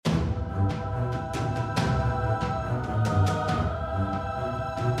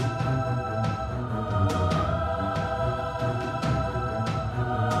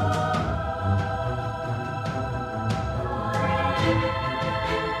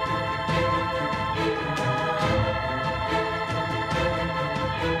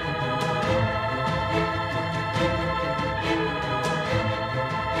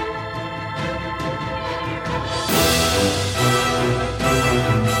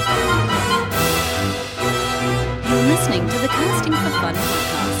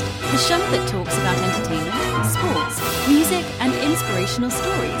show that talks about entertainment, sports, music, and inspirational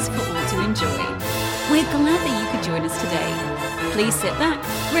stories for all to enjoy. We're glad that you could join us today. Please sit back,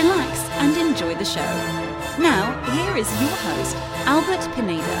 relax, and enjoy the show. Now, here is your host, Albert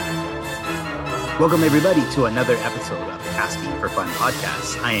Pineda. Welcome, everybody, to another episode of the Casting for Fun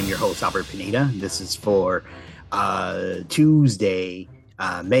podcast. I am your host, Albert Pineda. This is for Tuesday,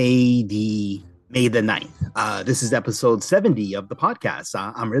 May the 9th. This is episode 70 of the podcast.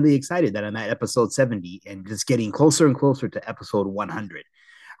 I'm really excited that I'm at episode 70 and just getting closer and closer to episode 100.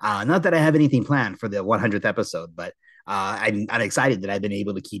 Not that I have anything planned for the 100th episode, but I'm excited that I've been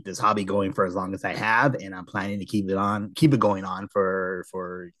able to keep this hobby going for as long as I have, and I'm planning to keep it going on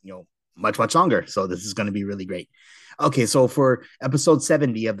for much longer. So this is going to be really great. Okay, so for episode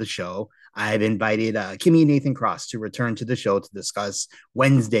 70 of the show, I've invited Kimmy and Nathan Cross to return to the show to discuss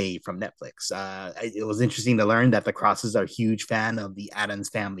Wednesday from Netflix. It was interesting to learn that the Crosses are a huge fan of the Addams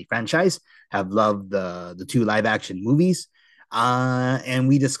Family franchise, have loved the two live action movies, and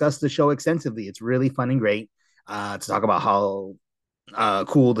we discussed the show extensively. It's really fun and great to talk about how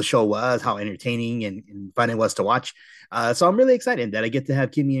cool the show was, how entertaining and fun it was to watch. So I'm really excited that I get to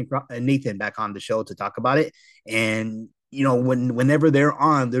have Kimmy and Nathan back on the show to talk about it. And whenever they're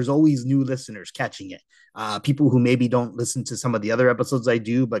on, there's always new listeners catching it. People who maybe don't listen to some of the other episodes I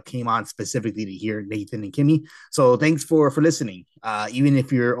do, but came on specifically to hear Nathan and Kimmy. So thanks for listening. Even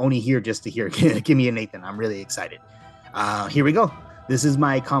if you're only here just to hear Kimmy and Nathan, I'm really excited. Here we go. This is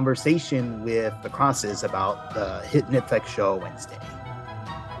my conversation with the Crosses about the hit Netflix show Wednesday.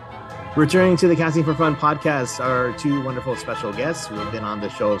 Returning to the Casting for Fun podcast are two wonderful special guests who have been on the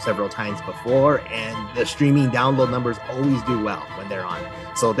show several times before, and the streaming download numbers always do well when they're on.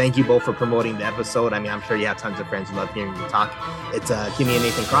 So thank you both for promoting the episode. I mean, I'm sure you have tons of friends who love hearing you talk. It's Kimmy and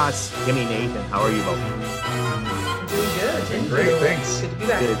Nathan Cross. Kimmy and Nathan, how are you both? Doing good. Doing great, thanks. Good to be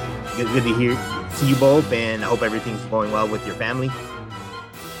back. Good to see you both, and I hope everything's going well with your family.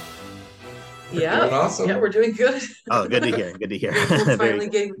 Yeah, awesome. Yeah, we're doing good. Oh, good to hear. Good to hear.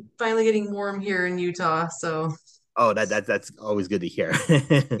 We're finally getting warm here in Utah. So. Oh, that's always good to hear.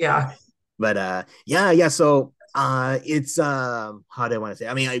 Yeah. But yeah. So it's how do I want to say?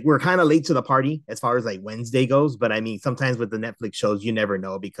 I mean, we're kind of late to the party as far as like Wednesday goes. But I mean, sometimes with the Netflix shows, you never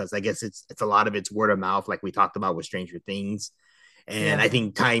know, because I guess it's a lot of it's word of mouth, like we talked about with Stranger Things. And I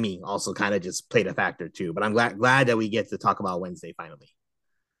think timing also kind of just played a factor too. But I'm glad that we get to talk about Wednesday finally.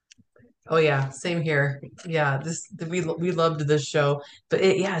 Oh yeah, same here. Yeah, we loved this show, but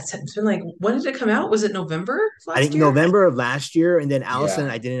it's been like, when did it come out? Was it November last I think year? November of last year, and then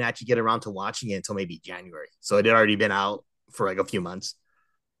Allison, I didn't actually get around to watching it until maybe January, so it had already been out for like a few months.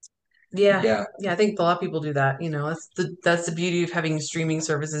 Yeah. I think a lot of people do that. That's the beauty of having streaming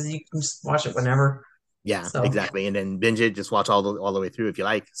services. You can just watch it whenever. Yeah, so. Exactly, and then binge it, just watch all the way through if you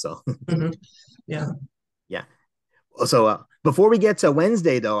like. So yeah. So before we get to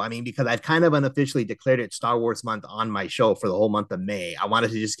Wednesday, though, I mean, because I've kind of unofficially declared it Star Wars month on my show for the whole month of May, I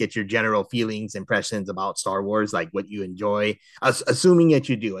wanted to just get your general feelings, impressions about Star Wars, like what you enjoy, assuming that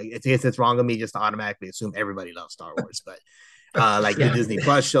you do. I guess it's wrong of me just to automatically assume everybody loves Star Wars, but the Disney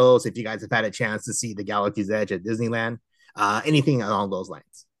Plus shows, if you guys have had a chance to see the Galaxy's Edge at Disneyland, anything along those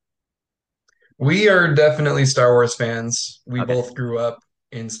lines. We are definitely Star Wars fans. We both grew up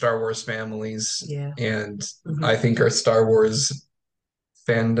in Star Wars families, and I think our Star Wars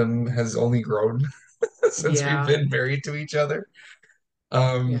fandom has only grown since we've been married to each other.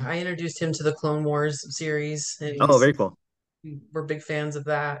 I introduced him to the Clone Wars series. Oh, very cool. We're big fans of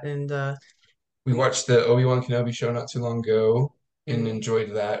that, and we watched the Obi-Wan Kenobi show not too long ago and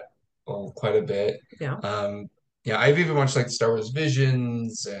enjoyed that quite a bit. I've even watched like Star Wars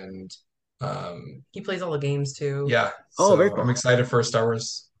Visions, and he plays all the games too. Very cool. I'm excited for Star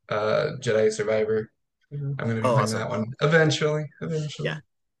Wars Jedi Survivor. I'm going to be playing that one eventually. Yeah.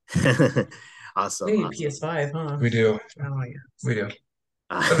 Awesome. We need PS5, huh? We do. Oh, yeah. We do.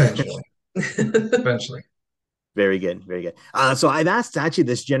 Eventually. Very good. So I've asked actually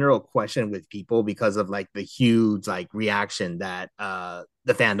this general question with people because of like the huge like reaction that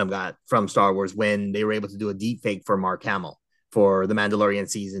the fandom got from Star Wars when they were able to do a deep fake for Mark Hamill for The Mandalorian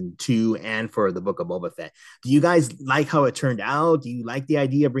season 2 and for the Book of Boba Fett. Do you guys like how it turned out? Do you like the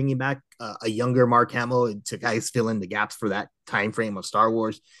idea of bringing back a younger Mark Hamill to guys fill in the gaps for that time frame of Star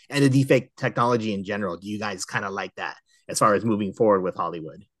Wars and the deepfake technology in general? Do you guys kind of like that as far as moving forward with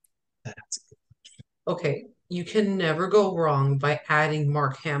Hollywood? Okay, you can never go wrong by adding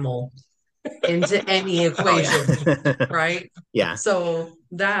Mark Hamill into any equation, right? Yeah. So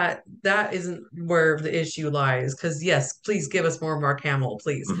that isn't where the issue lies, because yes, please give us more Mark Hamill,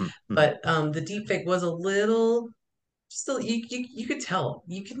 please. But the deepfake was a little still you could tell.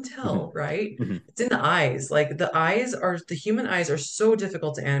 You can tell, right? Mm-hmm. It's in the eyes. Like the human eyes are so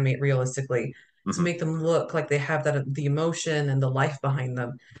difficult to animate realistically to Mm-hmm. make them look like they have the emotion and the life behind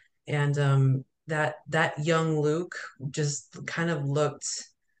them. And that young Luke just kind of looked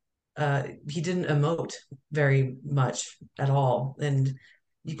he didn't emote very much at all. And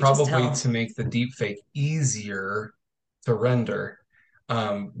you could just Probably tell. to make the deep fake easier to render,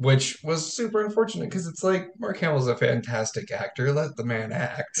 which was super unfortunate because it's like Mark Hamill's a fantastic actor. Let the man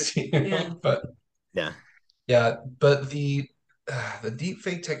act, you know? Yeah. But Yeah. yeah, but the deep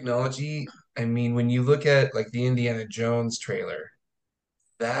fake technology, I mean, when you look at like the Indiana Jones trailer,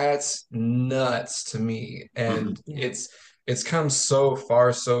 that's nuts to me. Mm-hmm. And Yeah. it's come so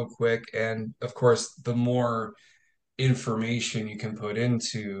far so quick. And of course, the more information you can put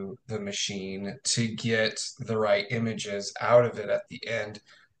into the machine to get the right images out of it at the end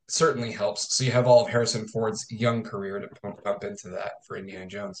certainly helps. So you have all of Harrison Ford's young career to pump into that for Indiana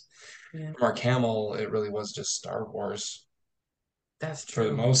Jones. Yeah. Mark Hamill, it really was just Star Wars That's for the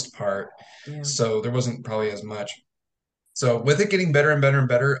true. most part. Yeah. So there wasn't probably as much. So with it getting better and better and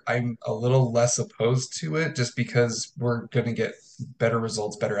better, I'm a little less opposed to it just because we're going to get better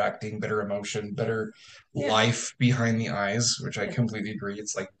results, better acting, better emotion, better Yeah. life behind the eyes, which I Yeah. completely agree.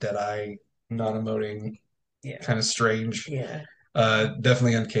 It's like dead eye, non-emoting, Yeah. kind of strange. Yeah.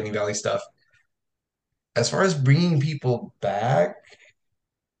 Definitely uncanny valley stuff. As far as bringing people back,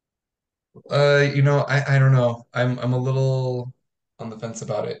 I don't know. I'm a little on the fence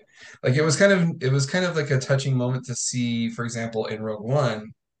about it. Like it was kind of like a touching moment to see, for example, in Rogue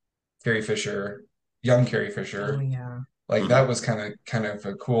One, Carrie Fisher, young Carrie Oh Fisher. yeah. Like Mm-hmm. that was kind of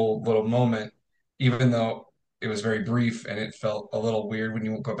a cool little moment, even though it was very brief and it felt a little weird when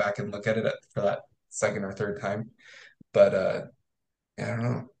you go back and look at it for that second or third time. But I don't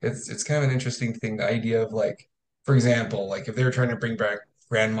know. It's kind of an interesting thing, the idea of like, for example, like if they were trying to bring back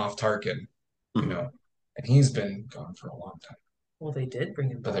Grand Moff Tarkin, you Mm-hmm. know, and he's been gone for a long time, Well, they did bring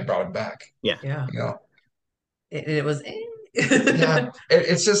him but they back. brought him back, Yeah. Yeah. you know. It was Yeah,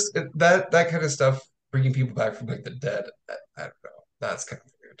 it's just that kind of stuff, bringing people back from like the dead. I don't know. That's kind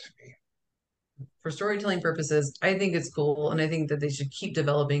of weird to me. for storytelling purposes, I think it's cool, and I think that they should keep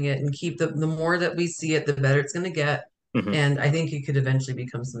developing it and keep the more that we see it, the better it's going to get. Mm-hmm. And I think it could eventually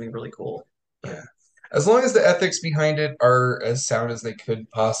become something really cool. But Yeah. As long as the ethics behind it are as sound as they could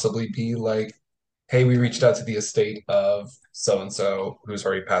possibly be, like, hey, we reached out to the estate of so and so who's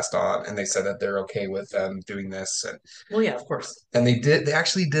already passed on, and they said that they're okay with them doing this, well, yeah, of course. and they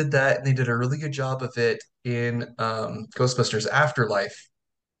actually did that, and they did a really good job of it in Ghostbusters Afterlife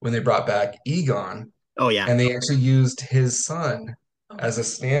when they brought back Egon, Oh yeah. and they actually used his son Oh, as a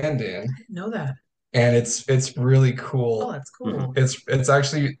stand-in, I didn't know that. and it's really Oh, cool. that's Mm-hmm. cool. It's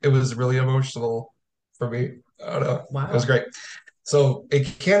actually it was really emotional for me. I don't know. It was Wow. great. So it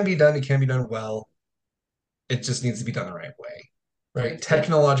can be done. It can be done well. It just needs to be done the right way, right? Yeah.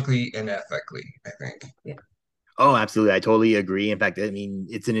 Technologically and ethically, I think. Yeah. Oh, absolutely. I totally agree. In fact, I mean,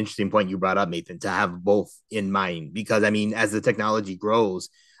 it's an interesting point you brought up, Nathan, to have both in mind because, I mean, as the technology grows,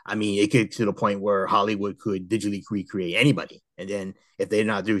 I mean, it could to the point where Hollywood could digitally recreate anybody. And then if they're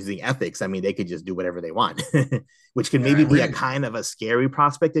not using ethics, I mean, they could just do whatever they want, which can Yeah, maybe I be a really. kind of a scary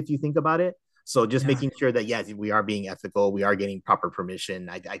prospect if you think about it. So just Yeah. making sure that, yes, we are being ethical, we are getting proper permission.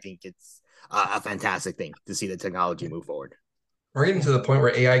 I think it's a fantastic thing to see the technology move forward. We're getting Yeah. to the point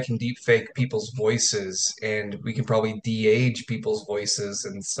where AI can deep fake people's voices, and we can probably de-age people's voices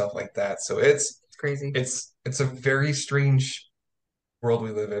and stuff like that. So It's crazy. it's a very strange world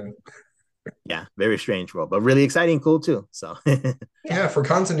we live in. Yeah, very strange world, but really exciting, cool too. So Yeah, for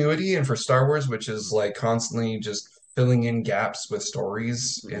continuity and for Star Wars, which is like constantly just filling in gaps with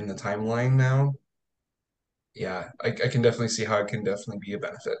stories in the timeline now. Yeah, I can definitely see how it can definitely be a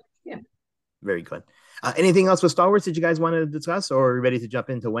benefit. Yeah. very good. Anything else with Star Wars that you guys want to discuss, or are we ready to jump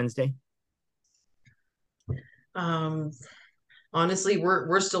into Wednesday? Um, honestly,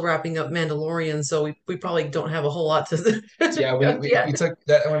 we're still wrapping up Mandalorian, so we probably don't have a whole lot to Yeah, we, discuss we, yet. we took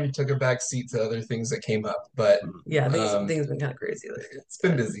that one took a back seat to other things that came up, but Yeah, things um, things been kind of crazy lately. it's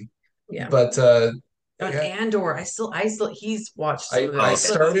been busy. Yeah. But On yeah, Andor, I still he's watched some I of it. I Oh, I okay.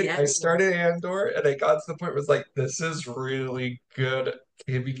 still haven't seen started I Andor. started Andor and I got to the point where it's like this is really good.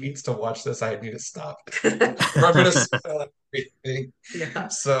 Kimmy needs to watch this. I need to stop, or I'm gonna spoil everything. Yeah.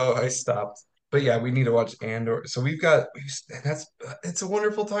 So I stopped. But yeah, we need to watch Andor. So that's it's a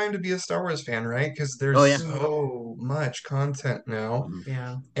wonderful time to be a Star Wars fan, right? Because Oh there's yeah. Mm, so much content now, Mhm.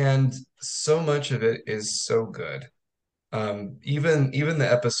 yeah. and so much of it is so good. Even the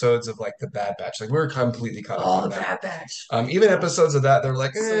episodes of like the Bad Batch, like we're completely caught up on the that. Bad Batch. Even episodes of that, they're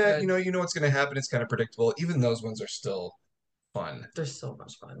like, So you know what's gonna happen. It's kind of predictable. Even those ones are still fun. They're so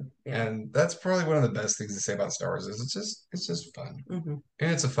much fun. Yeah. And that's probably one of the best things to say about Star Wars is it's just fun. Mm-hmm.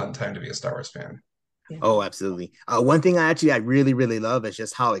 And it's a fun time to be a Star Wars fan. Yeah. Oh, absolutely. One thing I really really love is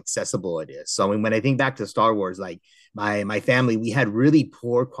just how accessible it is. So I mean, when I think back to Star Wars, like my family, we had really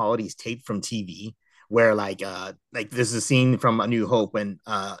poor qualities taped from TV. Where like there's a scene from A New Hope when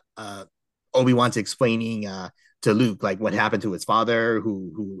Obi-Wan's explaining to Luke like what happened to his father,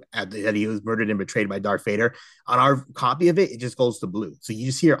 who that he was murdered and betrayed by Darth Vader. On our copy of it, it just goes to blue, so you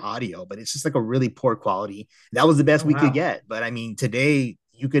just hear audio, but it's just like a really poor quality. That was the best we could get. But I mean, today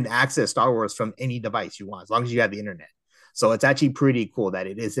you can access Star Wars from any device you want as long as you have the internet. So it's actually pretty cool that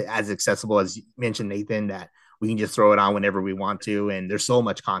it is as accessible as you mentioned, Nathan, that we can just throw it on whenever we want to, and there's so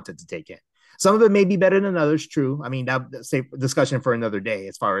much content to take in. Some of it may be better than others, true. I mean, that's a discussion for another day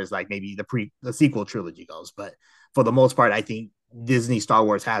as far as like maybe the sequel trilogy goes. But for the most part, I think Disney Star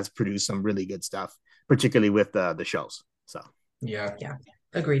Wars has produced some really good stuff, particularly with the shows. So yeah,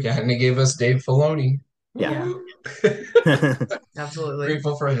 agreed. Yeah, and they gave us Dave Filoni. Yeah. Absolutely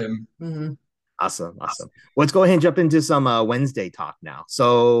grateful for him. Mm-hmm. Awesome. Let's go ahead and jump into some Wednesday talk now.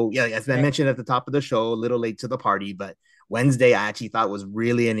 So yeah, as I mentioned at the top of the show, a little late to the party, but Wednesday I actually thought was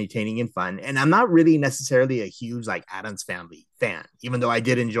really entertaining and fun. And I'm not really necessarily a huge like Addams Family fan, even though I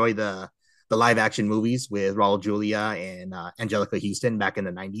did enjoy the live action movies with Raul Julia and Angelica Houston back in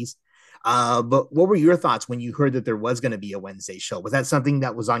the 90s. But what were your thoughts when you heard that there was going to be a Wednesday show? Was that something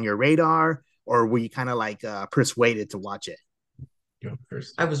that was on your radar, or were you kind of like persuaded to watch it?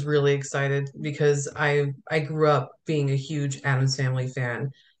 I was really excited because I grew up being a huge Addams Family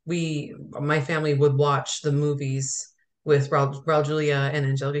fan. My family would watch the movies with Raul Julia and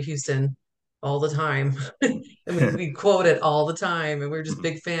Angelica Houston all the time. And we quote it all the time, and we are just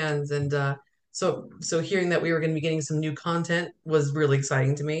big fans. And so hearing that we were going to be getting some new content was really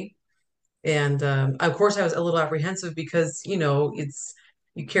exciting to me. And of course, I was a little apprehensive because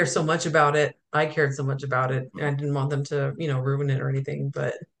you care so much about it. I cared so much about it, and I didn't want them to ruin it or anything.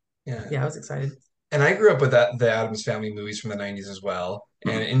 But yeah, I was excited. And I grew up with the Addams Family movies from the 90s as well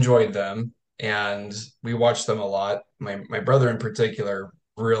and enjoyed them. And we watched them a lot. My brother in particular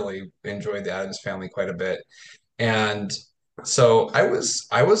really enjoyed the Addams Family quite a bit. And so I was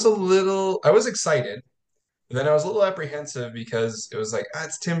excited. But then I was a little apprehensive because it was like,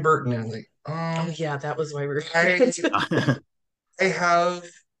 it's Tim Burton. And I was like, Oh yeah, that was why we were. I have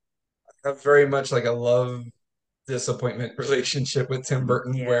very much like a love disappointment relationship with Tim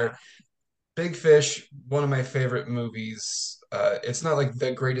Burton where Big Fish, one of my favorite movies. It's not like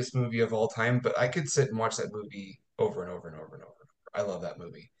the greatest movie of all time, but I could sit and watch that movie over and over and over and over. I love that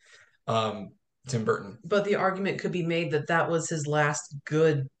movie. Tim Burton. But the argument could be made that that was his last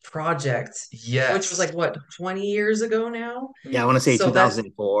good project. Yes. Which was like, what, 20 years ago now? Yeah, I want to say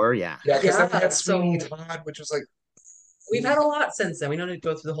 2004. Yeah. Yeah, because then we had Sweeney Todd, which was like. We've had a lot since then. We don't need to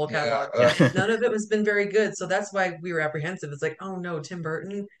go through the whole catalog. None of it has been very good. So that's why we were apprehensive. It's like, oh no, Tim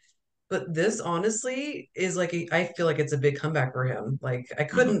Burton. But this honestly is like, I feel like it's a big comeback for him. Like, I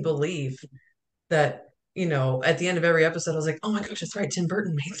couldn't believe that, at the end of every episode, I was like, oh my gosh, that's right. Tim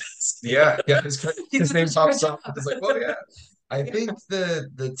Burton made this. Yeah. His name pops up. It's like, well, yeah. I think the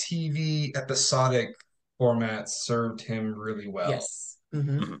TV episodic format served him really well. Yes.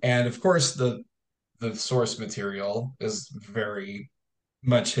 Mm-hmm. And of course, the source material is very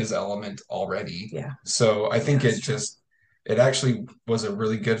much his element already. Yeah. So I think it actually was a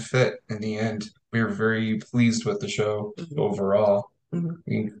really good fit in the end. We were very pleased with the show overall. Mm-hmm.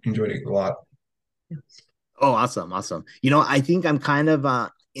 We enjoyed it a lot. Oh, awesome. I think I'm kind of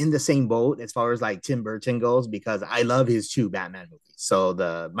in the same boat as far as like Tim Burton goes because I love his two Batman movies. So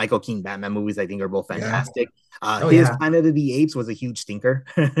the Michael Keaton Batman movies I think are both fantastic. His Planet of the Apes was a huge stinker.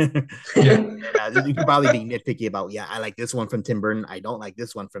 You could probably be nitpicky about I like this one from Tim Burton. I don't like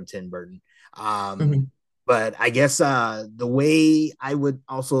this one from Tim Burton. But I guess the way I would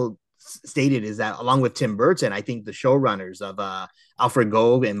also state it is that along with Tim Burton, I think the showrunners of Alfred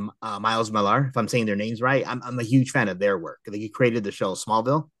Gough and Miles Millar, if I'm saying their names right, I'm a huge fan of their work. They created the show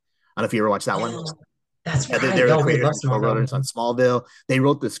Smallville. I don't know if you ever watched that one. That's right. They're the creators and showrunners on Smallville. They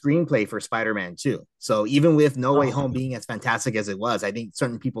wrote the screenplay for Spider-Man 2. So even with No Way Home being as fantastic as it was, I think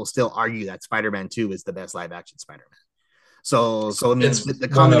certain people still argue that Spider-Man 2 is the best live action Spider-Man. So I mean, it's the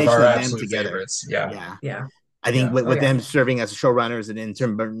combination of them together. Favorites. Yeah. I think with them serving as showrunners and then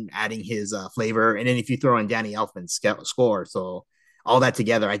Tim Burton adding his flavor, and then if you throw in Danny Elfman's score, so all that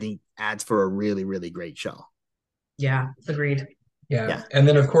together, I think adds for a really, really great show. Yeah, agreed. Yeah. And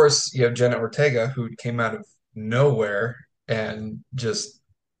then of course you have Jenna Ortega, who came out of nowhere and just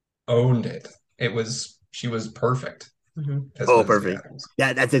owned it. She was perfect as Oh, Wednesday perfect. Addams.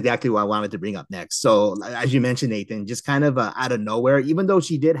 Yeah, that's exactly what I wanted to bring up next. So, as you mentioned, Nathan, just kind of out of nowhere, even though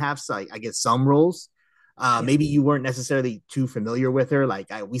she did have, I guess, some roles, maybe you weren't necessarily too familiar with her. Like,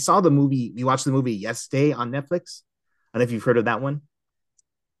 we watched the movie yesterday on Netflix. I don't know if you've heard of that one.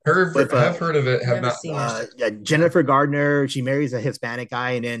 With Have heard of it, have Never not seen watched it. it. yeah, Jennifer Gardner, she marries a Hispanic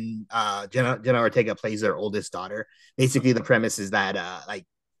guy, and then Jenna Ortega plays their oldest daughter. Basically, the premise is that like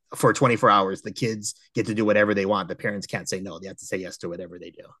for 24 hours, the kids get to do whatever they want. The parents can't say no; they have to say yes to whatever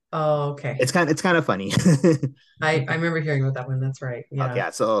they do. Oh, okay. It's kind of funny. I remember hearing about that one. That's right. Yeah. Okay,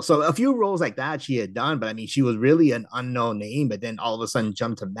 so a few roles like that she had done, but I mean, she was really an unknown name, but then all of a sudden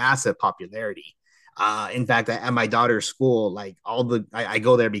jumped to massive popularity. In fact, at my daughter's school, like I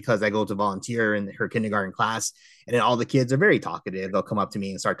go there because I go to volunteer in her kindergarten class, and then all the kids are very talkative. They'll come up to me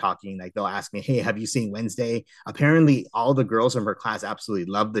and start talking. Like they'll ask me, "Hey, have you seen Wednesday?" Apparently, all the girls from her class absolutely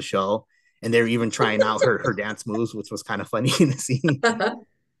loved the show, and they're even trying out her dance moves, which was kind of funny to see.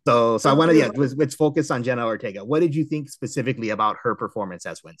 So I wanted, let's focus on Jenna Ortega. What did you think specifically about her performance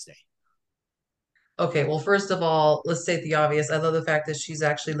as Wednesday? Okay, well, first of all, let's state the obvious. I love the fact that she's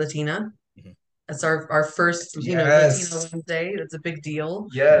actually Latina. Mhm. That's our first, Yes. Latino Wednesday. That's a big deal.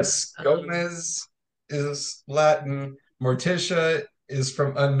 Yes, Gomez is Latin. Morticia is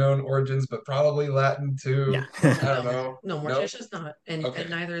from unknown origins, but probably Latin too. Yeah. I don't know. No, Morticia's not, and Okay.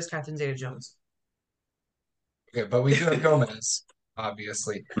 neither is Catherine Zeta-Jones. Okay, but we do have Gomez,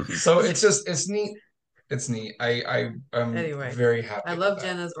 obviously. Mhm. So it's neat. It's neat. I'm Anyway, very happy I with love that.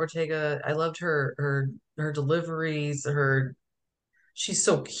 Jenna's Ortega. I loved her deliveries. She's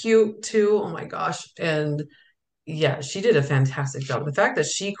so cute too. Oh my gosh. And yeah, she did a fantastic job. The fact that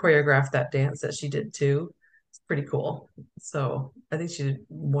she choreographed that dance that she did too, it's pretty cool. So I think she did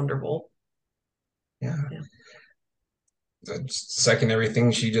wonderful. Yeah. Yeah. Second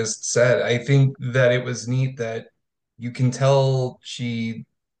everything she just said. I think that it was neat that you can tell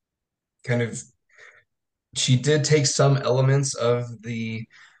kind of she did take some elements of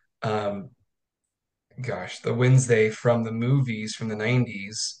um the Wednesday from the movies from the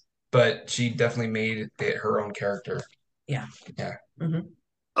 90s, but she definitely made it her own character. Yeah. Yeah. Mm-hmm.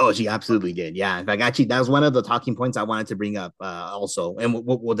 Oh, she absolutely did. Yeah. In fact, actually, that was one of the talking points I wanted to bring up also. And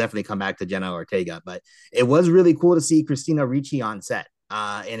we'll definitely come back to Jenna Ortega, but it was really cool to see Christina Ricci on set.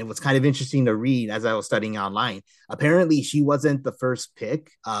 And it was kind of interesting to read as I was studying online. Apparently, she wasn't the first pick.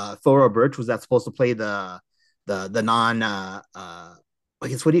 Thora Birch was that supposed to play the non I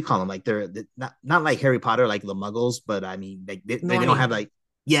guess what do you call them? Like they're not like Harry Potter, like the Muggles, but I mean they don't have like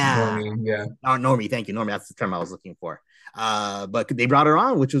yeah. Normie, yeah. Oh, Normie, thank you, Normie. That's the term I was looking for. But they brought her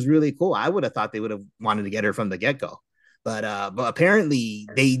on, which was really cool. I would have thought they would have wanted to get her from the get go, but apparently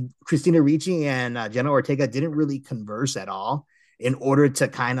Christina Ricci and Jenna Ortega didn't really converse at all in order to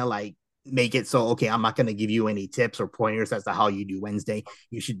kind of like make it so okay. I'm not going to give you any tips or pointers as to how you do Wednesday.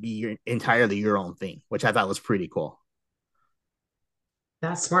 You should be entirely your own thing, which I thought was pretty cool.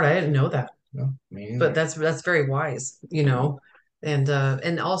 That's smart. I didn't know that. No, But that's very wise,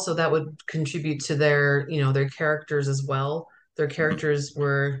 and also that would contribute to their characters as well. Their characters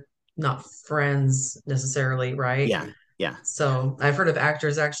were not friends necessarily, right? Yeah, yeah. So I've heard of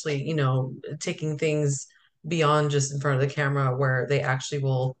actors actually, taking things beyond just in front of the camera where they actually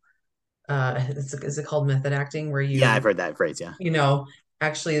will is it called method acting where Yeah, I've heard that phrase. Yeah. you know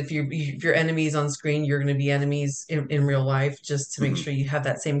actually if your enemies on screen, you're going to be enemies in real life just to make Mhm. sure you have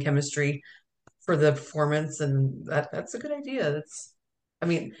that same chemistry for the performance, and that's a good idea. I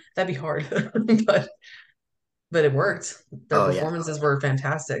mean, that'd be hard, but it worked. Their Oh yeah. performances were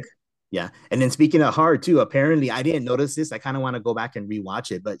fantastic. Yeah. And then speaking of hard too, apparently I didn't notice this. I kind of want to go back and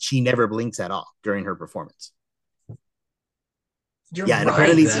rewatch it, but she never blinks at all during her performance. You're Yeah, and right.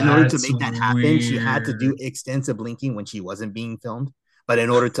 apparently in order to That's make that happen, she had to do weird. extensive blinking when she wasn't being filmed. But in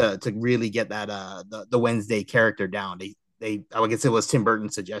order to really get that the Wednesday character down, they I guess it was Tim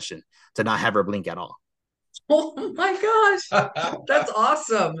Burton's suggestion to not have her blink at all. Oh my gosh, that's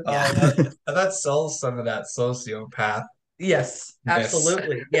awesome. Yeah. That sells some of that sociopath. Yes,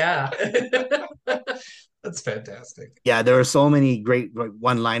 absolutely. Yeah. That's fantastic. Yeah, there are so many great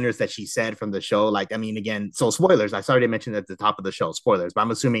one-liners that she said from the show. Like, I mean, again, so spoilers. I started to mention at the top of the show, spoilers, but I'm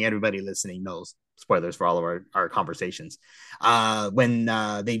assuming everybody listening knows spoilers for all of our conversations. When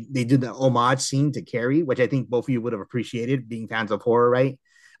they did the homage scene to Carrie, which I think both of you would have appreciated, being fans of horror, right?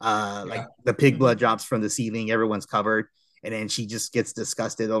 Like Yeah. the pig blood drops from the ceiling, everyone's covered. And then she just gets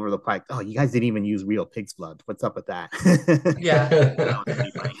disgusted over the fact, oh, you guys didn't even use real pig's blood. What's up with that? Yeah. That was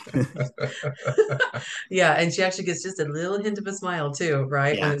pretty funny. Yeah, and she actually gets just a little hint of a smile too,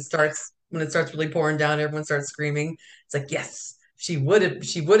 right? When Yeah. it starts when it starts really pouring down, everyone starts screaming. It's like, yes, she would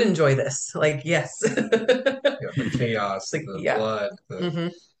enjoy this. Like, yes. Yeah, the chaos, Like, the yeah. blood, Hmm.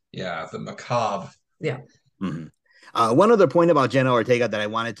 the macabre. Yeah. Mm-hmm. One other point about Jenna Ortega that I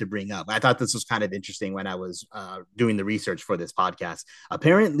wanted to bring up. I thought this was kind of interesting when I was doing the research for this podcast.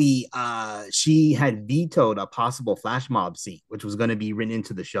 Apparently, she had vetoed a possible flash mob scene, which was going to be written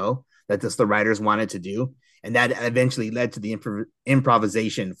into the show that the writers wanted to do. And that eventually led to the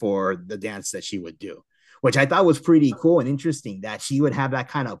improvisation for the dance that she would do, which I thought was pretty cool and interesting that she would have that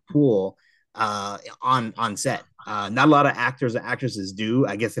kind of pool on set. Not a lot of actors or actresses do.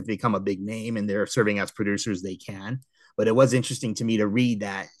 I guess if they become a big name and they're serving as producers, they can. But it was interesting to me to read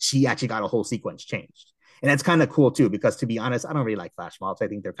that she actually got a whole sequence changed. And that's kind of cool too, because to be honest, I don't really like flash mobs. I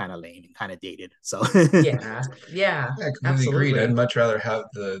think they're kind of lame and kind of dated. So Yeah, I completely agreed. absolutely. I'd much rather have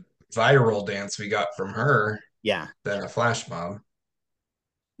the viral dance we got from her yeah, than a flash mob.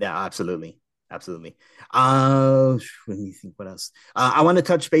 yeah, absolutely. Absolutely. Let me think what else. I want to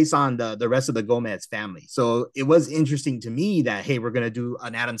touch base on the rest of the Gomez family. So it was interesting to me that hey, we're gonna do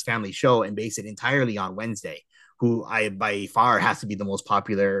an Addams Family show and base it entirely on Wednesday, who I by far has to be the most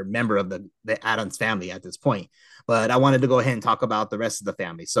popular member of the Addams family at this point. But I wanted to go ahead and talk about the rest of the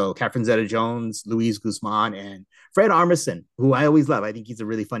family. So Catherine Zeta-Jones, Luis Guzman, and Fred Armisen, who I always love. I think he's a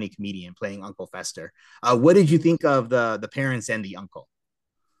really funny comedian playing Uncle Fester. What did you think of the parents and the uncle?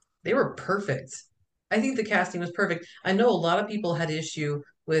 They were perfect. I think the casting was perfect. I know a lot of people had issue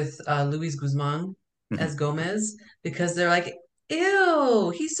with Luis Guzman as Gomez because they're like,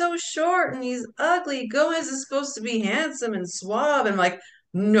 ew, he's so short and he's ugly. Gomez is supposed to be handsome and suave. And I'm like,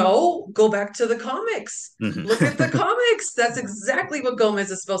 no, go back to the comics. Look at the comics. That's exactly what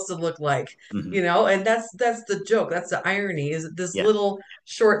Gomez is supposed to look like, and that's the joke. That's the irony is this Yeah. little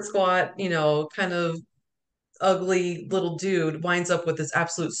short squat, kind of ugly little dude winds up with this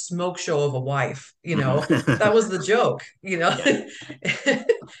absolute smoke show of a wife. That was the joke. Yeah.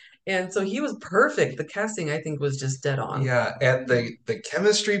 And so he was perfect. The casting, I think, was just dead on. Yeah, and the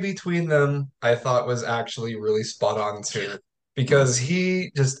chemistry between them I thought was actually really spot on too. Because he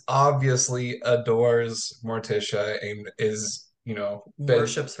just obviously adores Morticia and is,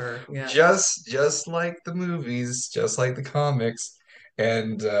 Worships her. Yeah. just like the movies, just like the comics,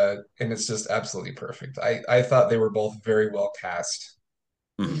 and it's just absolutely perfect. I thought they were both very well cast.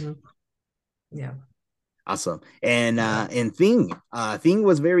 Hmm. Yeah. Awesome. And Thing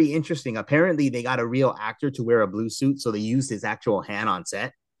was very interesting. Apparently they got a real actor to wear a blue suit, so they used his actual hand on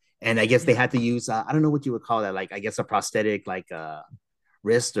set. And I guess they had to use I don't know what you would call that, like I guess a prosthetic like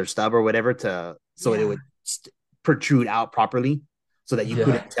wrist or stub or whatever to so it would protrude out properly so that you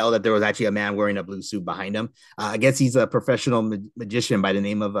couldn't tell that there was actually a man wearing a blue suit behind him. I guess he's a professional magician by the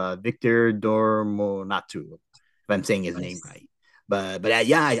name of Victor Dormonatu, if I'm saying his name right. But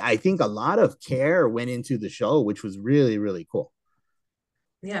yeah, I think a lot of care went into the show, which was really really cool.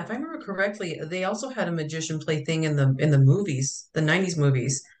 Yeah, if I remember correctly, they also had a magician play thing in the movies, the '90s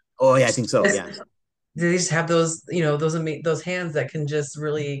movies. Oh yeah, I think so. Yeah, They just have those hands that can just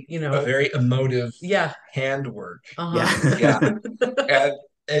really, A very emotive yeah, handwork. uh-huh. yeah,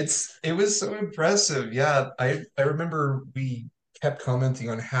 And it was so impressive. Yeah, I remember we kept commenting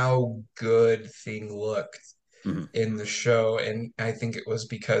on how good Thing looked mm-hmm. in the show, and I think it was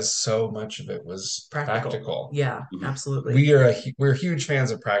because so much of it was practical. Yeah, Mm-hmm. absolutely. We're huge fans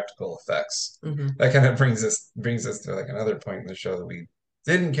of practical effects. Mm-hmm. That kind of brings us to like another point in the show that we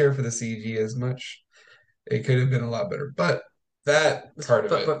didn't care for the CG as much. It could have been a lot better, but that part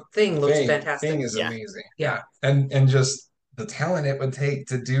of it, But Thing looks fantastic. Thing is Yeah. amazing. Yeah. And just the talent it would take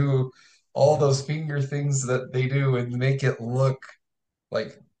to do all those finger things that they do and make it look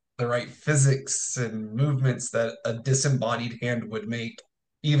like the right physics and movements that a disembodied hand would make,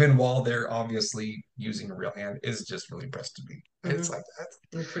 even while they're obviously using a real hand, is just really impressed to me. It's like that.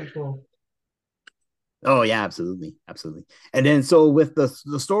 It's pretty cool. Oh yeah, absolutely, absolutely. And then so with the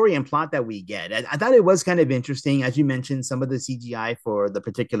story and plot that we get, I thought it was kind of interesting, as you mentioned, some of the CGI for the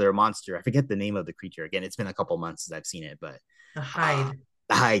particular monster. I forget the name of the creature. Again, it's been a couple months since I've seen it, but The hide.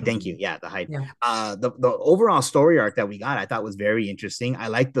 the hide. Thank you. Yeah, the hide. Yeah. The overall story arc that we got, I thought was very interesting. I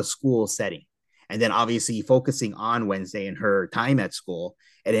like the school setting, and then obviously focusing on Wednesday and her time at school,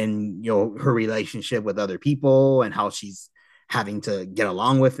 and then her relationship with other people and how she's having to get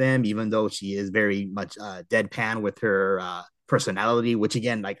along with them, even though she is very much deadpan with her personality, which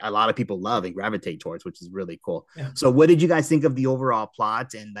again, like a lot of people love and gravitate towards, which is really cool. Yeah. So what did you guys think of the overall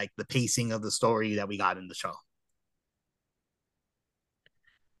plot and like the pacing of the story that we got in the show?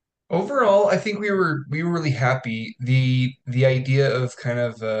 Overall, I think we were really happy. The idea of kind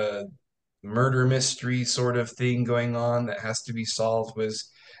of murder mystery sort of thing going on that has to be solved was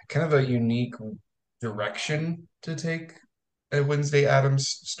kind of a unique direction to take a Wednesday Addams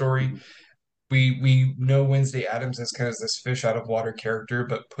story. Mhm. We know Wednesday Addams as kind of this fish out of water character,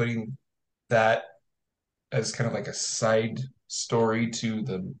 but putting that as kind of like a side story to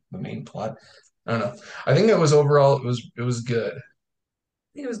the main plot. I don't know. I think it was overall it was good.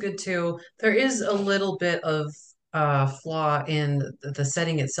 It was good too. There is a little bit of flaw in the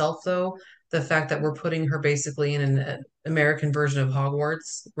setting itself, though. The fact that we're putting her basically in an American version of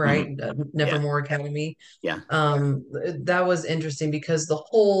Hogwarts, right? Mhm. Yeah. Nevermore Academy. Yeah. That was interesting because the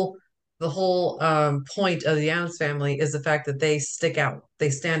whole point of the Addams family is the fact that they stick out, they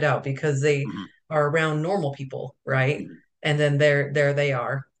stand out because they Mhm. are around normal people, right? Mhm. And then there they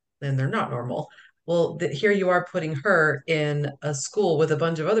are, and they're not normal. Well, here you are putting her in a school with a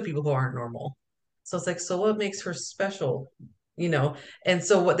bunch of other people who aren't normal. So it's like, so what makes her special? You know? And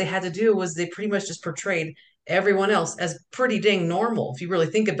so what they had to do was they pretty much just portrayed everyone else as pretty dang normal. If you really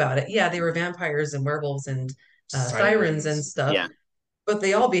think about it, yeah, they were vampires and werewolves and sirens and Sirens. stuff, Yeah. but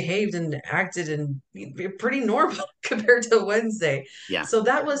they all behaved and acted and pretty normal compared to Wednesday. Yeah. So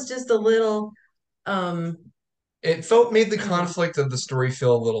that was just a little, um, It felt made the I don't know, conflict of the story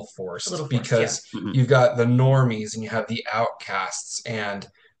feel a little a forced little forced. Yeah. because Mhm. you've got the normies and you have the outcasts and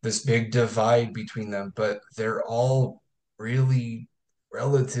this big divide between them, but they're all really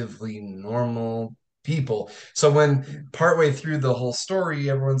relatively normal people. So when partway through the whole story,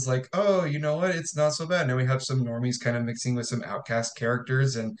 everyone's like, "Oh, you know what? It's not so bad." Now we have some normies kind of mixing with some outcast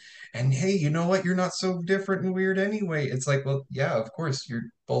characters and hey, you know what? You're not so different and weird anyway. It's like, well, yeah, of course, you're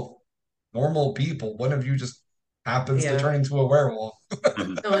both normal people. One of you just happens to Yeah. turn into a werewolf.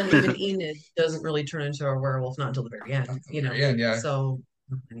 Mhm. No, and even Enid doesn't really turn into a werewolf not until the very end, At the very end, yeah. So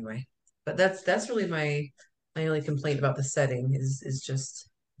anyway, but that's really my only complaint about the setting is just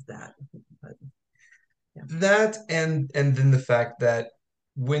that. But yeah, That and then the fact that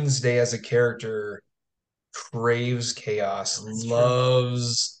Wednesday as a character craves chaos, that's true.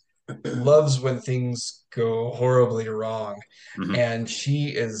 loves when things go horribly wrong. Mhm. And she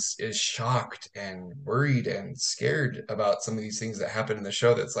is shocked and worried and scared about some of these things that happen in the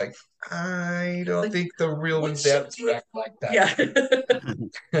show that's like, I It's don't like, think the real what Wednesday should Addams would act like that. yeah.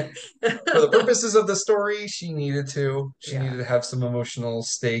 For the purposes of the story, she needed to. She Yeah. needed to have some emotional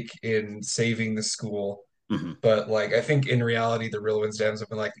stake in saving the school. Mhm. But like, I think in reality, the real Wednesday Addams have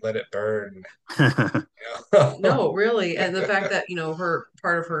been like, let it burn. No, really. And the fact that, her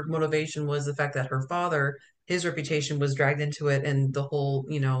part of her motivation was the fact that her father, his reputation was dragged into it, and the whole,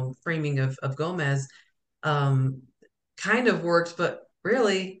 framing of Gomez um kind of worked, but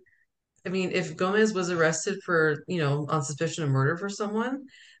really, I mean, if Gomez was arrested for, on suspicion of murder for someone,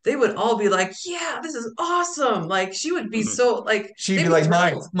 they would all be like, yeah, this is awesome. Like she would be Mhm. so like She'd they'd be be like, my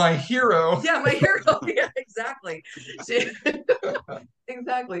thrilled. my hero. Yeah, my hero. Yeah, exactly. She,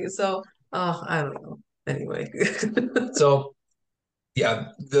 exactly. So, oh, I don't know. Anyway. So yeah,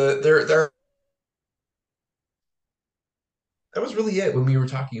 there that was really it when we were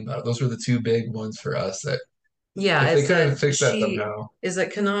talking about it. Those were the two big ones for us that Yeah, if they it's could that have fixed that she somehow. is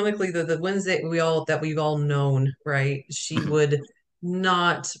that canonically the Wednesday we've all known, right? She Mhm. would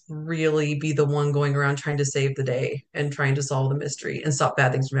not really be the one going around trying to save the day and trying to solve the mystery and stop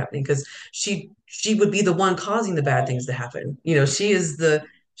bad things from happening because she would be the one causing the bad things to happen.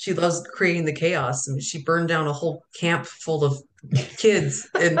 She loves creating the chaos. I mean, she burned down a whole camp full of kids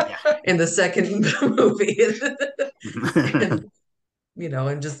Yeah. in the second movie. Mhm. And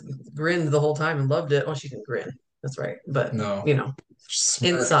and just grinned the whole time and loved it. Oh, she didn't grin. That's right. But, No,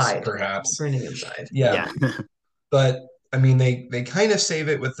 smirked inside, perhaps. grinning inside. Yeah, Yeah. but I mean, they kind of save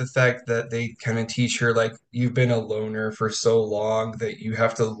it with the fact that they kind of teach her like you've been a loner for so long that you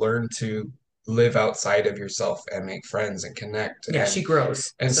have to learn to live outside of yourself and make friends and connect Yeah, she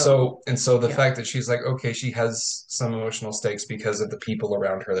grows. So, and so the yeah. fact that she's like okay, she has some emotional stakes because of the people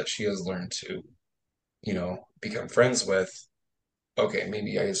around her that she has learned to become friends with. Okay,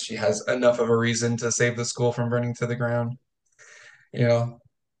 maybe I guess she has enough of a reason to save the school from burning to the ground. Yeah. You know, Yeah.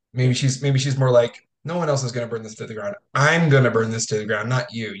 maybe she's more like, no one else is going to burn this to the ground. I'm going to burn this to the ground,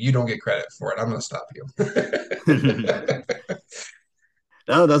 not you. You don't get credit for it. I'm going to stop you.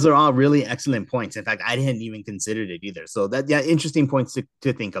 No, those are all really excellent points. In fact, I didn't even consider it either. So that, yeah, interesting points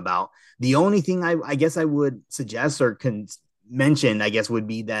to think about. The only thing I guess I would suggest or can mention, I guess, would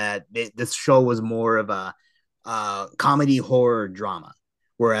be that this show was more of a comedy horror drama,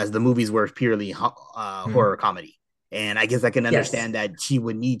 whereas the movies were purely Hmm. horror comedy. And I guess I can Yes. understand that she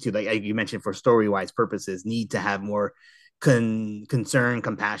would need to, like you mentioned, for story wise purposes, need to have more concern,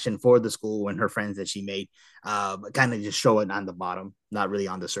 compassion for the school and her friends that she made, but kind of just show it on the bottom, not really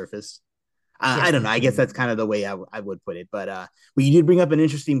on the surface. I don't know. I guess that's kind of the way I would put it. But you did bring up an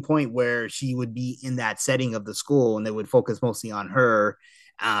interesting point where she would be in that setting of the school, and they would focus mostly on her,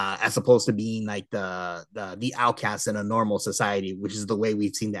 as opposed to being like the outcast in a normal society, which is the way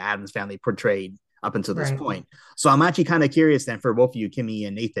we've seen the Addams family portrayed up until this point. So I'm actually kind of curious then for both of you, Kimmy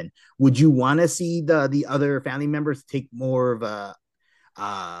and Nathan, would you want to see the other family members take more of a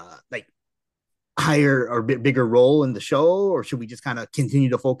like higher or bigger role in the show, or should we just kind of continue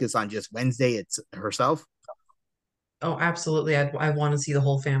to focus on just Wednesday it's herself? Oh, absolutely. I want to see the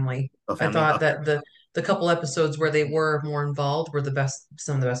whole family. I thought that the couple episodes where they were more involved were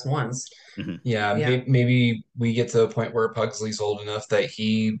some of the best ones. Mm-hmm. Yeah, maybe we get to a point where Pugsley's old enough that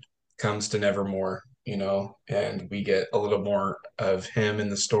he comes to Nevermore, and we get a little more of him in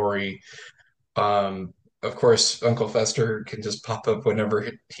the story. Of course, Uncle Fester can just pop up whenever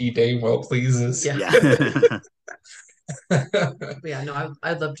he dang well pleases. Yeah. No,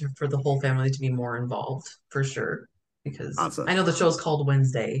 I'd love for the whole family to be more involved for sure, because awesome. I know the show's called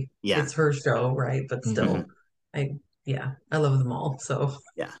Wednesday. Yeah, it's her show, right? But still, I love them all. So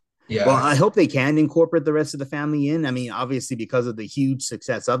yeah. Well, I hope they can incorporate the rest of the family in. I mean, obviously, because of the huge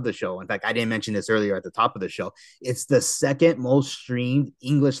success of the show. In fact, I didn't mention this earlier at the top of the show. It's the second most streamed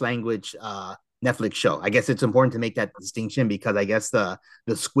English language Netflix show. I guess it's important to make that distinction because I guess the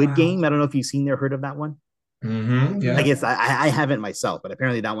Squid Game, I don't know if you've seen or heard of that one. Mm-hmm, yeah. I guess I haven't myself, but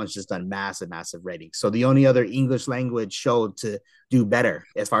apparently that one's just done massive ratings. So the only other English language show to do better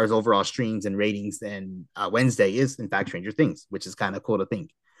as far as overall streams and ratings than Wednesday is, in fact, Stranger Things, which is kind of cool to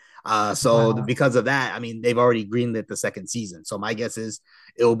think. Because of that, I mean, they've already greenlit the second season. So my guess is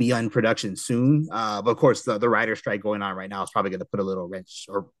it will be on production soon. But of course, the writer strike going on right now is probably going to put a little wrench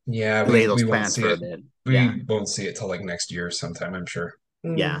or delay those plans for a bit. We won't see it till like next year sometime, I'm sure.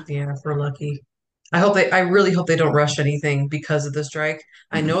 Yeah, if we're lucky. I really hope they don't rush anything because of the strike.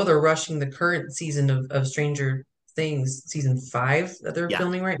 I know they're rushing the current season of Stranger Things, season 5 that they're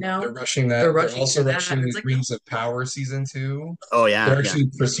filming right now. They're rushing that. They're also rushing the Rings of Power season 2. Oh yeah. They're actually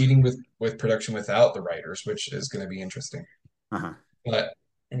proceeding with production without the writers, which is going to be interesting. But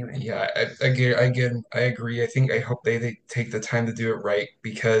anyway, yeah, I agree. I hope they take the time to do it right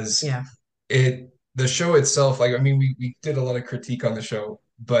because the show itself, like, I mean, we did a lot of critique on the show,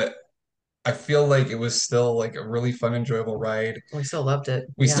 but I feel like it was still like a really fun, enjoyable ride. We still loved it.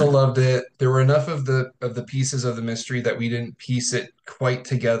 We still loved it. There were enough of the pieces of the mystery that we didn't piece it quite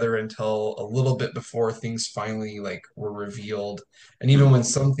together until a little bit before things finally like were revealed. And even when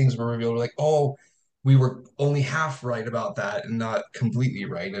some things were revealed, we're like, oh, we were only half right about that and not completely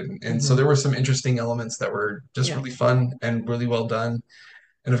right. And so there were some interesting elements that were just really fun and really well done.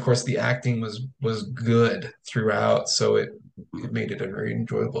 And of course, the acting was good throughout, so it made it a very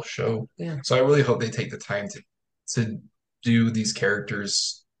enjoyable show. Yeah. So I really hope they take the time to do these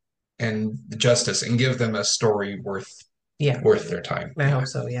characters and the justice and give them a story worth their time. I hope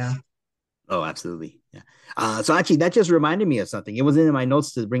so. Yeah. Oh, absolutely. Yeah. So actually, that just reminded me of something. It wasn't in my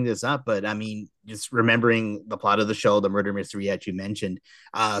notes to bring this up, but I mean, just remembering the plot of the show, the murder mystery that you mentioned.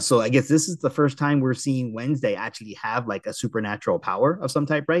 So I guess this is the first time we're seeing Wednesday actually have like a supernatural power of some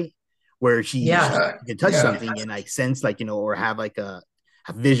type, right? Where she can touch something and like sense like, or have like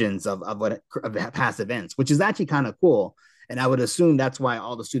have visions of past events, which is actually kind of cool. And I would assume that's why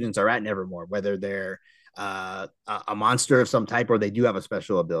all the students are at Nevermore, whether they're a monster of some type or they do have a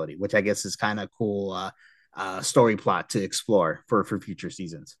special ability, which I guess is kind of cool story plot to explore for future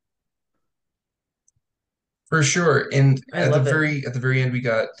seasons. For sure. And at the very end we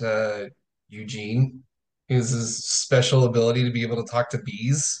got Eugene. His special ability to be able to talk to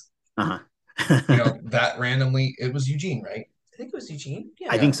bees. That randomly, it was Eugene, right? I think it was Eugene. Yeah.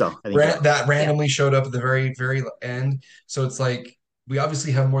 I think so. That randomly showed up at the very, very end. So it's like, we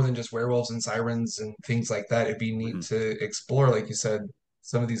obviously have more than just werewolves and sirens and things like that. It'd be neat to explore, like you said,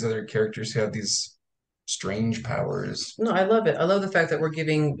 some of these other characters who have these strange powers. No, I love it. I love the fact that we're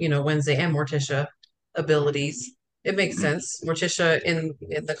giving, Wednesday and Morticia abilities. It makes sense. Morticia in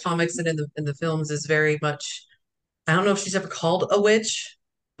the comics and in the films is very much, I don't know if she's ever called a witch,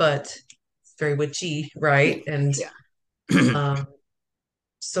 but it's very witchy, right? And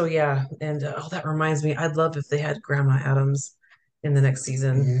so yeah, and that reminds me, I'd love if they had Grandma Adams in the next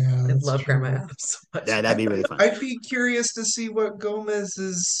season. Yeah, I love Grandma Adams so much. Yeah, that'd be really fun. I'd be curious to see what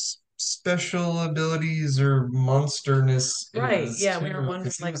Gomez's special abilities or monsterness is. Yeah, we were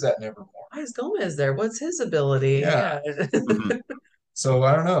wondering he was at Nevermore. Why is Gomez there? What's his ability? Yeah. So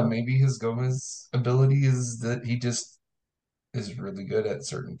I don't know. Maybe his Gomez ability is that he just is really good at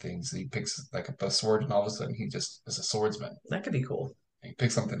certain things. He picks like up a sword and all of a sudden he just is a swordsman. That could be cool. He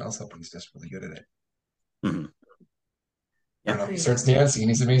picks something else up and he's just really good at it. Mm-hmm. I don't know. He starts dancing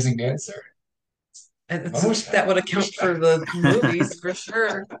and he's an amazing dancer. And that would account for the movies for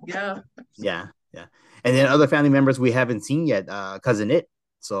sure. Yeah. Yeah. And then other family members we haven't seen yet, Cousin It.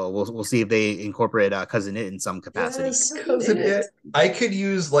 So we'll see if they incorporate Cousin It in some capacity. Yes, Cousin It. I could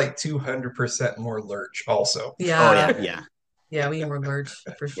use like 200% more Lurch also. Yeah. Oh yeah. Yeah, we need more Lurch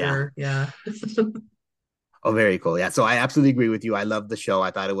for sure. Yeah. Oh, very cool. Yeah. So I absolutely agree with you. I loved the show. I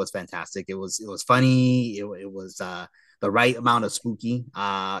thought it was fantastic. It was funny. It was the right amount of spooky.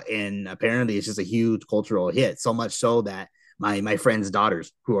 And apparently it's just a huge cultural hit. So much so that my friends'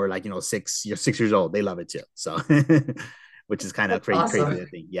 daughters, who are like, 6 years old, they love it too. So which is kind of crazy, awesome. crazy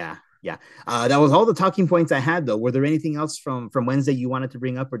thing. Yeah. That was all the talking points I had though. Were there anything else from Wednesday you wanted to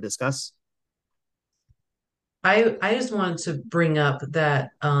bring up or discuss? I just wanted to bring up that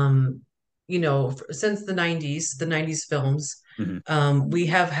since the 90s films, we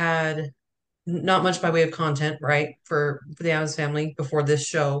have had not much by way of content, right, for the Addams Family before this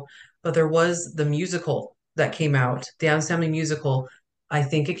show, but there was the musical that came out, the Addams Family musical. I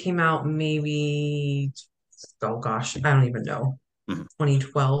think it came out maybe, oh gosh, I don't even know,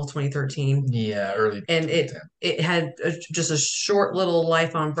 2012, 2013. Yeah, early. And it had just a short little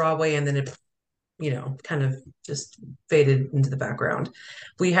life on Broadway, and then it kind of just faded into the background.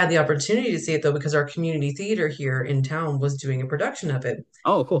 We had the opportunity to see it though, because our community theater here in town was doing a production of it.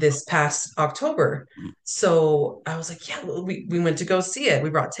 Oh, cool. This past October. So I was like, yeah, well, we went to go see it. We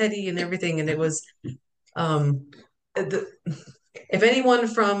brought Teddy and everything. And it was, if anyone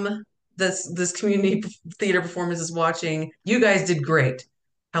from this community theater performance is watching, you guys did great.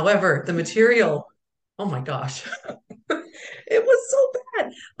 However, the material, oh my gosh, it was so bad.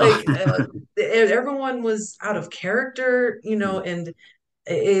 Like everyone was out of character, and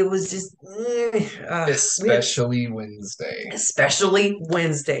it was just especially Wednesday.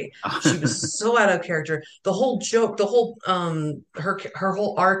 She was so out of character. The whole joke, her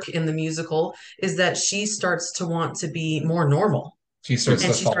whole arc in the musical is that she starts to want to be more normal. She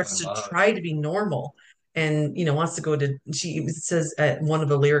starts to try to be normal, and wants to go to. She says at one of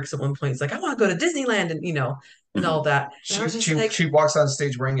the lyrics at one point, it's like, I want to go to Disneyland, and all that. She walks on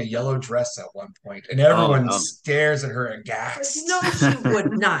stage wearing a yellow dress at one point, and everyone stares at her aghast. No, she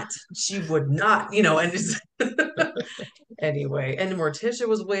would not. She would not. And just anyway. And Morticia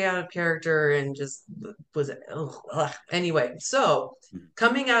was way out of character and just was anyway. So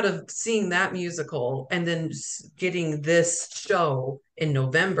coming out of seeing that musical and then getting this show in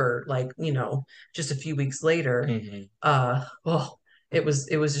November, just a few weeks later, it was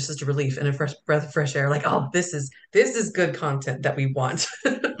just such a relief and a fresh breath of fresh air. Like, oh, this is good content that we want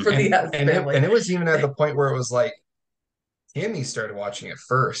for the Addams Family. And it was even at the point where it was like, Kimmy started watching it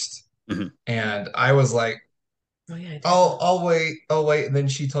first, and I was like, oh yeah, I'll wait. And then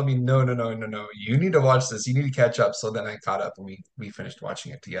she told me, no, you need to watch this. You need to catch up. So then I caught up and we finished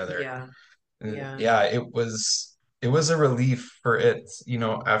watching it together. Yeah. Yeah, it was a relief for it,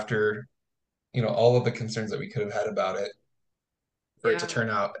 after all of the concerns that we could have had about it, for it to turn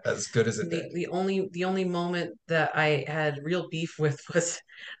out as good as it did. The only moment that I had real beef with was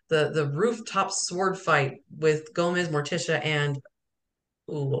the rooftop sword fight with Gomez, Morticia, and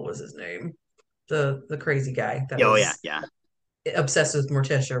what was his name? The crazy guy that was obsessed with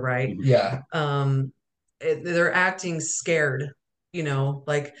Morticia, right? Yeah. They're acting scared,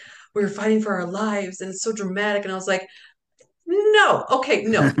 like we were fighting for our lives, and it's so dramatic. And I was like, no,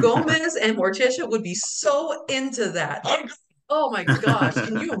 Gomez and Morticia would be so into that. Oh my gosh.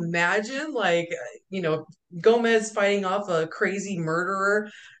 Can you imagine Gomez fighting off a crazy murderer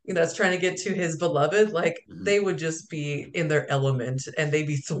that's trying to get to his beloved? Like they would just be in their element and they'd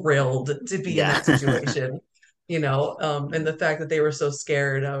be thrilled to be in that situation, and the fact that they were so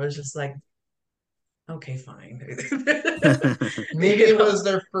scared, I was just like, okay, fine. Maybe it was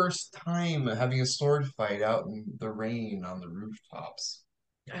their first time having a sword fight out in the rain on the rooftops.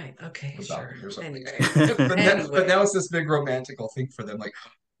 Right. Okay. Sure. Anyway. But now it's this big romantical thing for them. Like,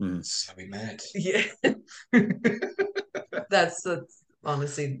 this is how we met. Yeah. That's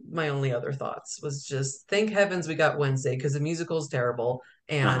honestly my only other thoughts was just thank heavens we got Wednesday because the musical is terrible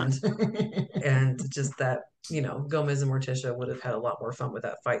and just that Gomez and Morticia would have had a lot more fun with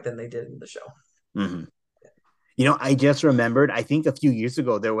that fight than they did in the show. I just remembered. I think a few years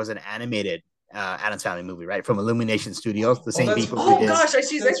ago there was an animated Addams Family movie, right, from Illumination Studios, the same people who did. Gosh, I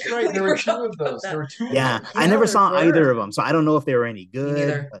see. That's right. There were two of those. There were two. Yeah, I never saw either of them, so I don't know if they were any good. Me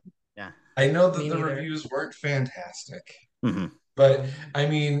neither. But, yeah, I know that the reviews weren't fantastic, but I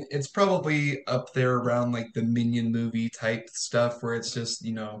mean, it's probably up there around like the Minion movie type stuff, where it's just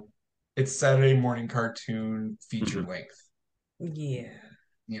it's Saturday morning cartoon feature length. Yeah.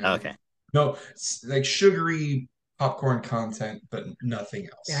 Okay. No, it's like sugary popcorn content, but nothing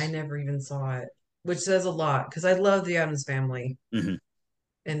else. Yeah, I never even saw it. which says a lot because I love the Addams Family. Mm-hmm.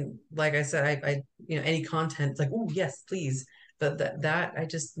 And like I said, I any content, it's like, oh yes, please. But that I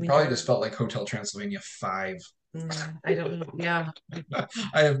just probably just felt like Hotel Transylvania 5. I don't know. Yeah.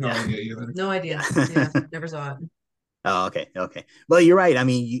 I have no idea either. No idea. Yeah, never saw it. Oh, okay. Well, you're right. I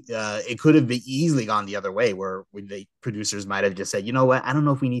mean, it could have easily gone the other way, where the producers might have just said, you know what, I don't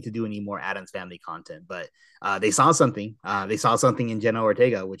know if we need to do any more Addams Family content, but they saw something. They saw something in Jenna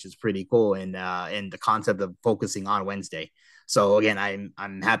Ortega, which is pretty cool, and the concept of focusing on Wednesday. So again,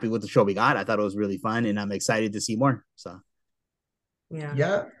 I'm happy with the show we got. I thought it was really fun, and I'm excited to see more. So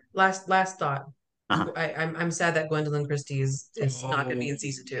yeah. Last thought. Uh-huh. I'm sad that Gwendolyn Christie is not going to be in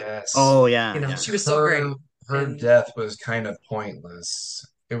season 2. Yes. Oh yeah. You know, she was so great. Her death was kind of pointless.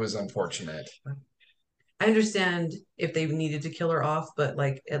 It was unfortunate. I understand if they needed to kill her off, but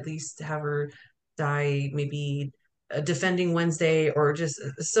like at least have her die maybe defending Wednesday or just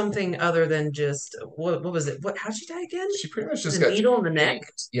something other than just what was it? How'd she die again? She pretty much just got needle in the neck.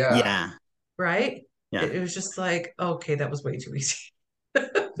 Yeah. Right? Yeah. It was just like, okay, that was way too easy.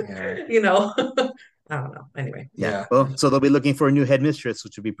 Yeah. You know. I don't know. Anyway. Yeah. Well, so they'll be looking for a new headmistress,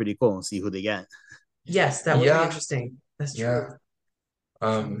 which would be pretty cool, and see who they get. Yes, that would be interesting. That's true.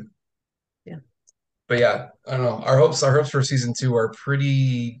 Yeah. But yeah, I don't know. Our hopes for season 2 are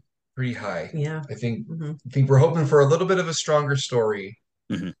pretty high. Yeah. I think we're hoping for a little bit of a stronger story.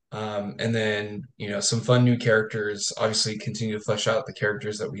 Mm-hmm. And then, some fun new characters, obviously continue to flesh out the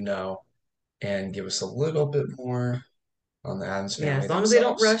characters that we know and give us a little bit more on the Addams Family. Yeah, as long as they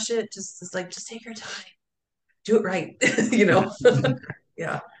don't rush it, just take your time. Do it right.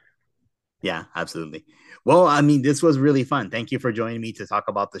 Yeah. Yeah, absolutely. Well, I mean, this was really fun. Thank you for joining me to talk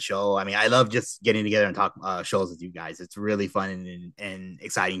about the show. I mean, I love just getting together and talk shows with you guys. It's really fun and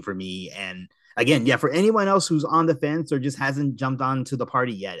exciting for me. And again, yeah, for anyone else who's on the fence or just hasn't jumped onto the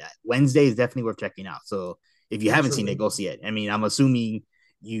party yet, Wednesday is definitely worth checking out. So if you haven't seen it, go see it. I mean, I'm assuming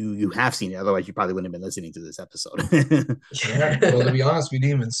you have seen it. Otherwise, you probably wouldn't have been listening to this episode. Yeah. Well, to be honest, we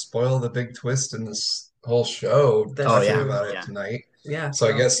didn't even spoil the big twist in this whole show. About it tonight. Yeah. So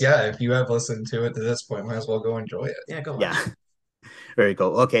I guess, if you have listened to it to this point, might as well go enjoy it. Yeah, go on. Yeah. Very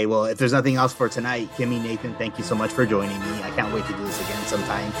cool. Okay, well, if there's nothing else for tonight, Kimmy, Nathan, thank you so much for joining me. I can't wait to do this again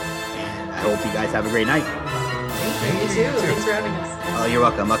sometime. And I hope you guys have a great night. Thank you. You too. Thanks for having us. Oh, you're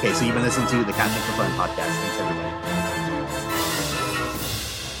welcome. Okay, so you've been listening to the Captain for Fun podcast. Thanks, everybody.